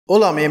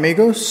Hola mi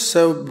amigos,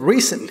 so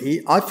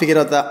recently I figured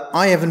out that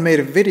I haven't made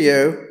a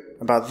video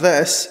about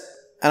this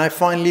and I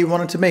finally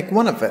wanted to make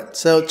one of it,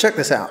 so check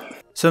this out.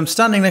 So I'm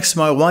standing next to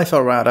my Wi-Fi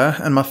router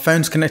and my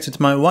phone's connected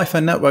to my Wi-Fi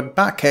network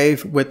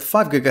Batcave with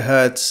 5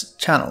 GHz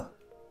channel.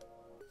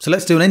 So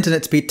let's do an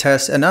internet speed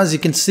test, and as you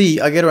can see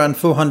I get around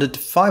 400 to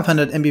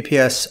 500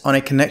 Mbps on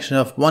a connection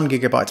of 1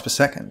 GB per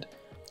second.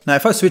 Now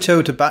if I switch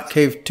over to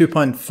Batcave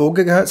 2.4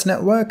 GHz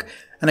network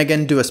and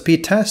again do a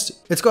speed test,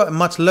 it's got a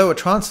much lower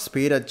transfer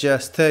speed at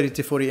just 30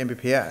 to 40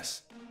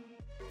 Mbps.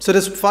 So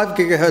does 5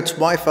 GHz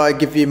Wi-Fi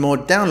give you more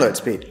download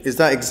speed? Is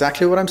that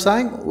exactly what I'm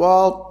saying?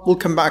 Well, we'll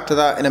come back to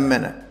that in a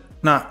minute.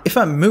 Now, if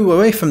I move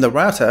away from the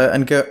router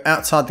and go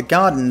outside the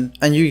garden,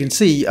 and you can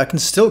see I can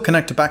still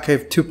connect to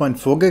Batcave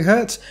 2.4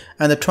 GHz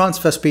and the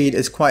transfer speed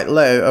is quite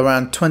low,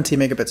 around 20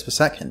 megabits per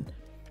second.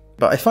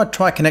 But if I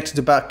try connecting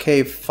to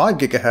Batcave 5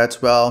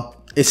 GHz, well,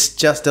 it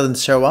just doesn't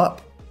show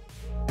up.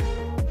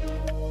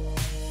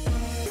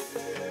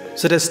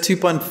 So does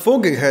 2.4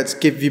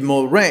 GHz give you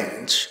more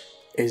range?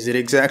 Is it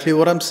exactly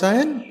what I'm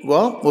saying?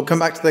 Well, we'll come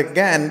back to that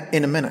again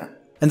in a minute.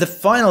 And the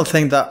final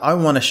thing that I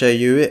want to show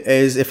you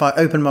is if I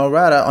open my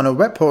router on a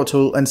web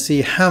portal and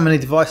see how many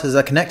devices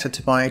are connected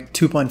to my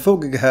 2.4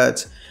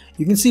 GHz,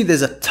 you can see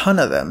there's a ton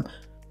of them.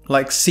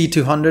 Like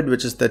C200,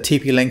 which is the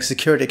TP-Link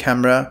security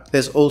camera.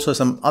 There's also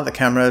some other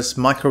cameras,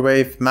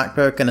 microwave,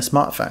 MacBook and a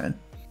smartphone.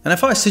 And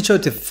if I switch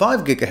over to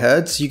 5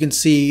 GHz, you can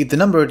see the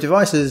number of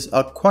devices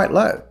are quite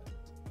low.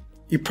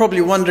 You're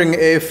probably wondering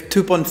if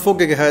 2.4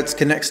 GHz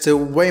connects to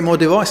way more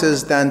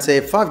devices than say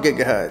 5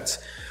 GHz.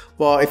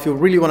 Well, if you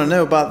really want to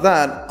know about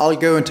that, I'll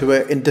go into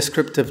it in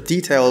descriptive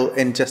detail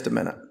in just a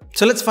minute.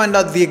 So let's find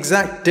out the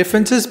exact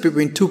differences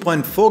between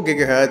 2.4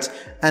 GHz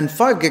and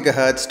 5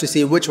 GHz to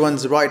see which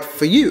one's right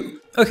for you.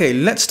 Okay,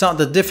 let's start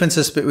the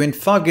differences between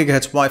 5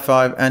 GHz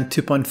Wi-Fi and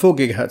 2.4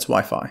 GHz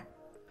Wi-Fi.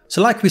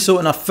 So like we saw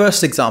in our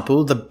first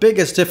example, the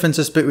biggest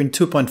differences between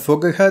 2.4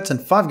 GHz and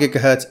 5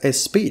 GHz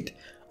is speed.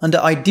 Under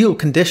ideal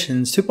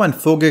conditions,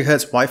 2.4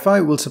 GHz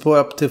Wi-Fi will support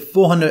up to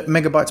 400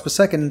 megabytes per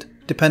second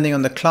depending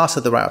on the class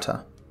of the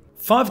router.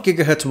 5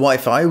 GHz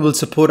Wi-Fi will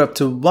support up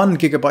to 1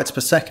 GB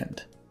per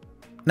second.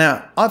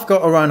 Now, I've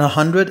got around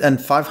 100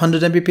 and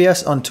 500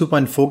 Mbps on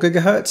 2.4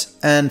 GHz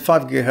and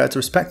 5 GHz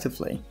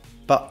respectively,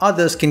 but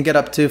others can get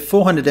up to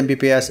 400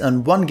 Mbps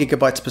and 1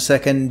 GB per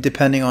second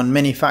depending on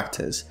many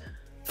factors.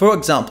 For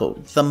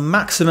example, the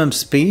maximum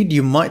speed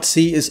you might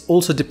see is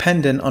also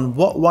dependent on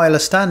what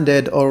wireless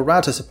standard or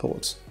router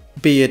supports,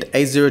 be it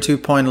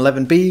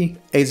 802.11b,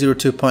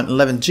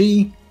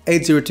 802.11g,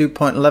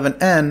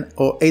 802.11n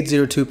or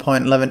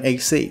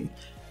 802.11ac.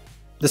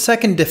 The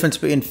second difference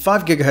between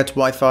 5 GHz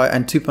Wi-Fi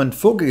and 2.4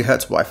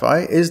 GHz Wi-Fi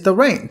is the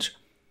range.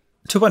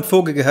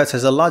 2.4 GHz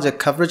has a larger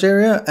coverage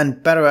area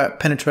and better at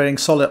penetrating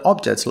solid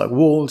objects like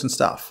walls and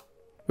stuff.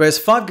 Whereas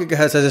 5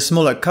 GHz has a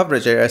smaller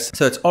coverage area,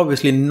 so it's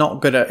obviously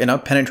not good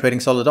at penetrating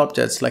solid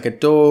objects like a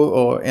door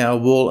or a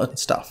wall and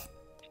stuff.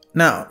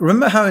 Now,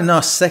 remember how in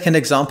our second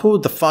example,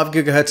 the 5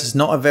 GHz is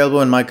not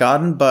available in my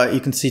garden, but you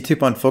can see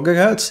 2.4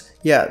 GHz?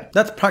 Yeah,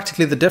 that's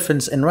practically the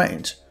difference in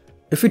range.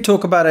 If we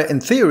talk about it in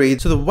theory,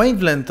 so the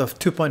wavelength of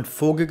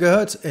 2.4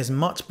 GHz is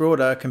much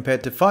broader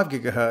compared to 5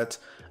 GHz,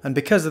 and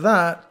because of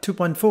that,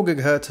 2.4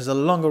 GHz has a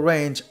longer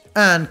range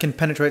and can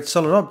penetrate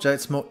solid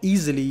objects more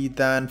easily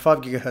than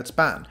 5 GHz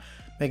band,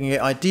 making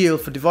it ideal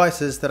for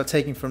devices that are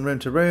taken from room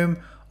to room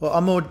or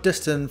are more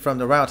distant from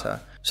the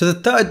router. So the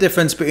third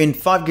difference between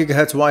 5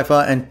 GHz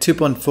Wi-Fi and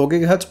 2.4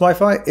 GHz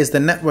Wi-Fi is the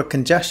network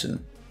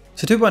congestion.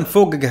 So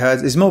 2.4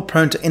 GHz is more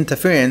prone to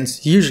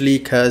interference, usually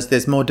because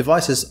there's more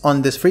devices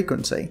on this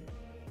frequency.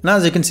 Now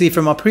as you can see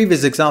from our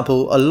previous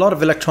example, a lot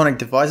of electronic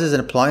devices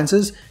and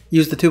appliances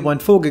use the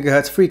 2.4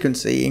 GHz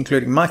frequency,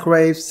 including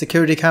microwaves,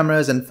 security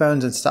cameras and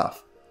phones and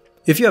stuff.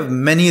 If you have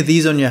many of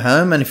these on your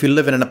home, and if you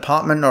live in an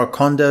apartment or a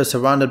condo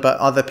surrounded by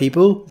other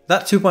people,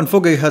 that 2.4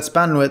 GHz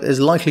bandwidth is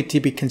likely to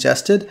be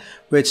congested,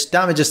 which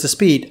damages the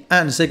speed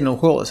and signal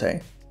quality.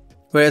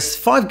 Whereas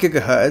 5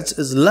 GHz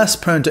is less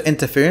prone to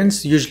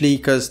interference, usually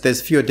because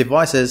there's fewer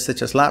devices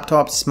such as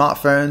laptops,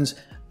 smartphones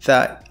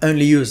that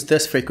only use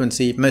this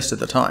frequency most of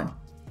the time.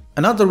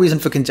 Another reason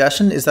for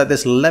congestion is that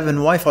there's 11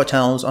 Wi-Fi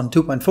channels on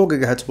 2.4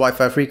 GHz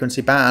Wi-Fi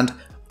frequency band,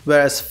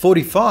 whereas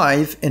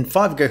 45 in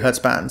 5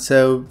 GHz band,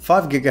 so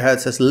 5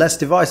 GHz has less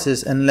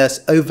devices and less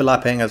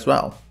overlapping as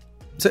well.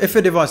 So if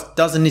a device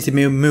doesn't need to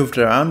be moved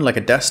around like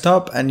a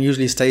desktop and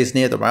usually stays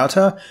near the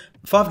router,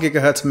 5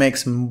 GHz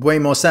makes way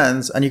more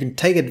sense and you can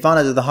take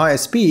advantage of the higher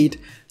speed.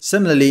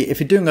 Similarly,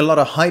 if you're doing a lot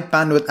of high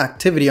bandwidth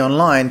activity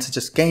online, such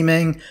as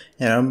gaming,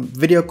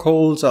 video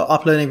calls or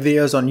uploading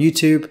videos on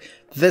YouTube,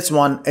 this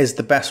one is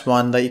the best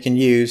one that you can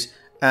use,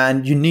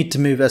 and you need to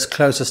move as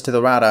closest to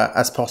the router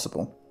as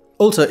possible.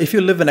 Also, if you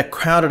live in a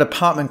crowded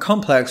apartment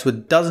complex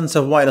with dozens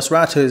of wireless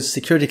routers,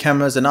 security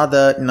cameras and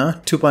other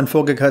 2.4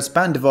 GHz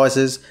band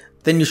devices,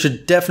 then you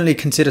should definitely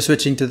consider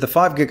switching to the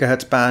 5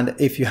 GHz band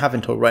if you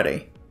haven't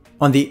already.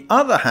 On the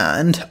other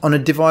hand, on a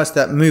device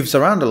that moves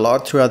around a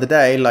lot throughout the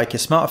day, like your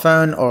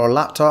smartphone or a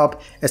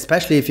laptop,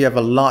 especially if you have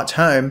a large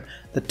home,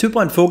 the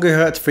 2.4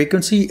 GHz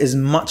frequency is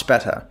much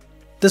better.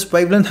 This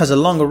wavelength has a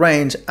longer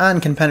range and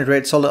can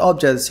penetrate solid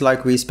objects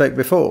like we spoke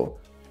before,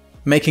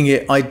 making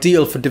it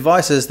ideal for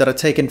devices that are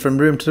taken from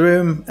room to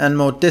room and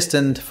more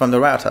distant from the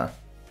router.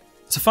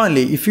 So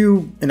finally, if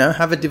you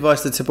have a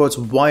device that supports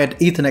wired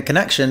Ethernet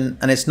connection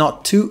and it's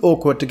not too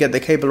awkward to get the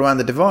cable around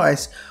the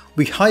device,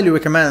 we highly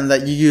recommend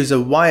that you use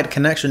a wired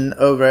connection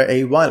over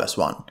a wireless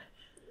one.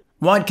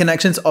 Wired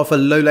connections offer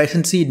low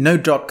latency, no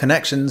drop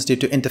connections due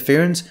to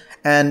interference,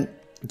 and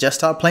just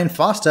start playing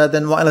faster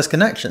than wireless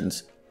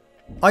connections.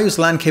 I use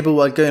LAN cable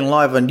while going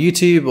live on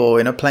YouTube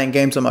or playing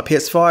games on my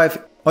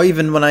PS5, or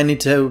even when I need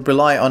to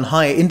rely on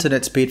high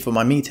internet speed for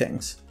my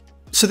meetings.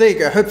 So there you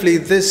go, hopefully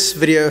this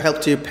video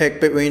helped you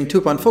pick between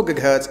 2.4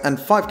 GHz and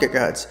 5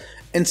 GHz.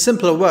 In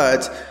simpler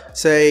words,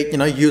 say,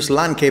 use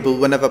LAN cable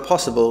whenever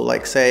possible,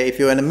 like say if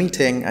you're in a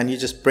meeting and you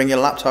just bring your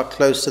laptop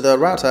close to the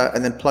router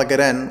and then plug it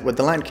in with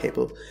the LAN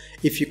cable.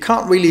 If you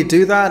can't really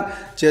do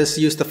that, just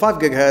use the 5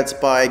 GHz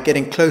by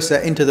getting closer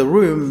into the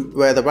room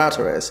where the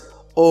router is.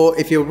 Or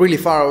if you're really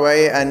far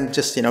away and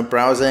just,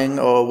 browsing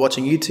or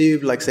watching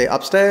YouTube, like say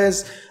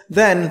upstairs,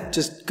 then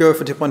just go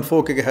for 2.4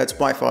 GHz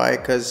Wi-Fi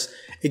because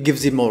it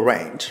gives you more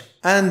range.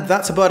 And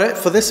that's about it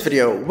for this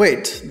video.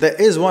 Wait, there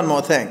is one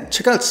more thing.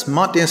 Check out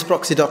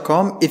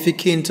smartdnsproxy.com if you're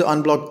keen to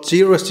unblock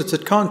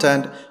geo-restricted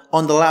content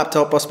on the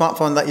laptop or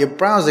smartphone that you're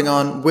browsing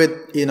on with,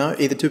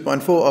 either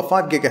 2.4 or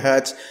 5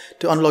 GHz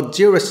to unlock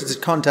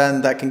geo-restricted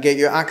content that can get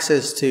you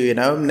access to,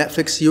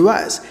 Netflix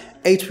US,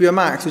 HBO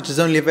Max, which is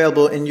only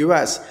available in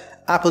US,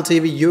 Apple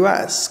TV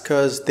US,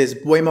 because there's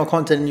way more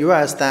content in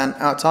US than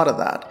outside of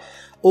that.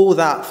 All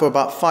that for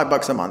about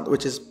 $5 a month,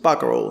 which is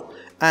bugger all.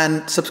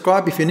 And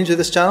subscribe if you're new to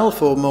this channel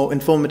for more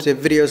informative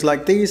videos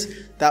like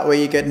these. That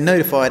way you get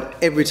notified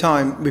every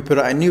time we put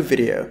out a new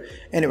video.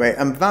 Anyway,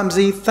 I'm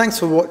Vamsi, thanks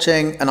for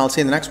watching, and I'll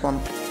see you in the next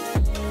one.